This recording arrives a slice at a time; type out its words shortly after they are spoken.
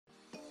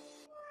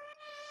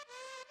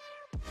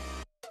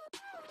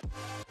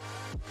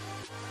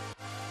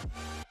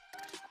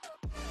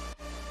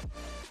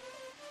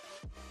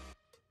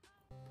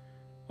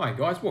Hi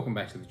guys, welcome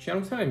back to the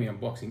channel. Today we're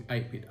unboxing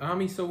 8-bit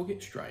Armies, so we'll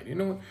get straight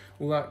into it.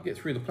 We'll get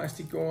through the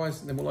plastic, guys,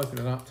 and then we'll open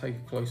it up, take a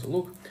closer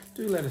look.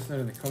 Do let us know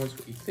in the comments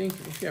what you think.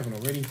 If you haven't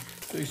already,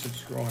 do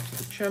subscribe to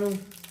the channel.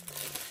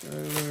 So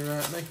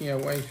we're making our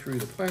way through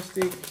the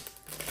plastic.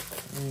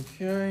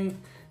 Okay,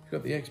 we've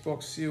got the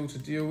Xbox seal to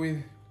deal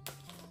with.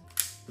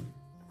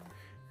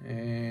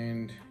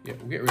 And yeah,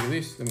 we'll get rid of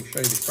this, then we'll show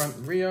you the front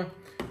and rear,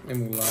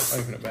 then we'll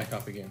open it back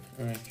up again.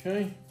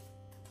 Okay.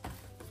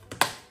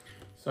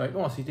 So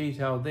nicely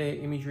detailed there,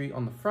 imagery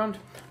on the front.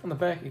 On the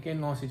back, again,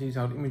 nicely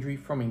detailed imagery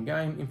from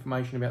in-game,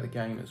 information about the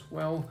game as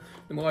well.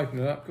 Then we'll open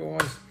it up,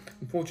 guys.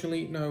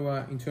 Unfortunately, no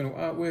internal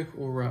artwork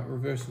or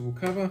reversible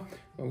cover.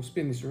 But we'll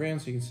spin this around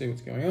so you can see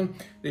what's going on.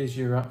 There's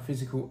your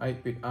physical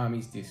 8-bit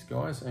Armies disc,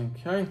 guys.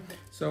 Okay,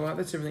 so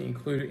that's everything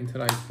included in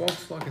today's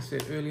box. Like I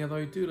said earlier,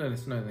 though, do let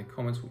us know in the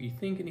comments what you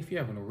think. And if you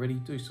haven't already,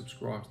 do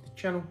subscribe to the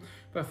channel.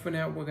 But for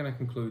now, we're going to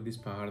conclude this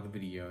part of the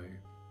video.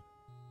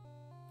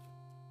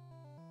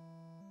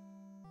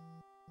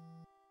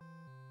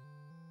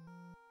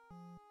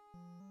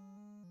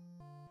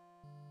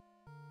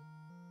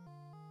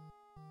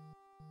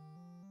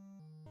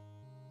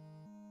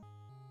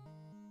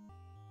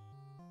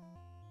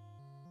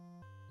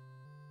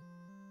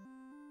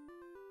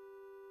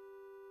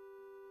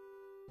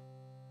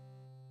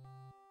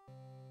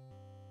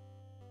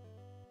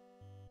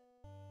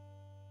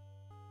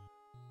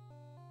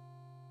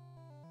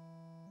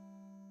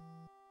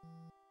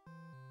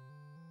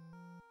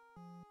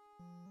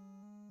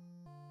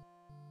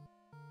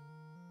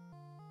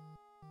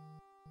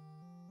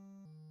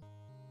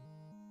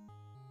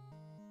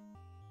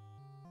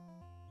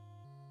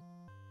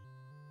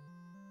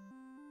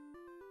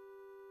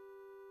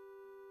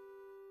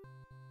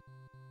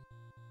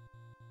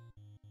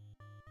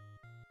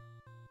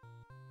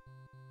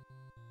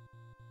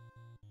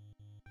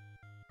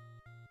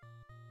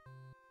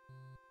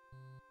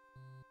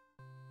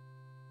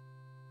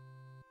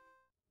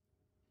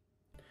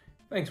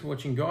 Thanks for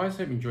watching, guys.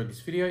 Hope you enjoyed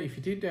this video. If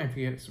you did, don't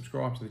forget to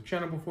subscribe to the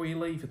channel before you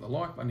leave. Hit the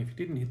like button. If you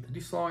didn't, hit the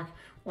dislike.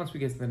 Once we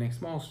get to the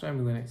next milestone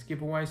with the next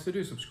giveaway, so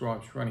do subscribe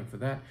if you're running for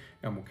that,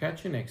 and we'll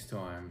catch you next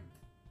time.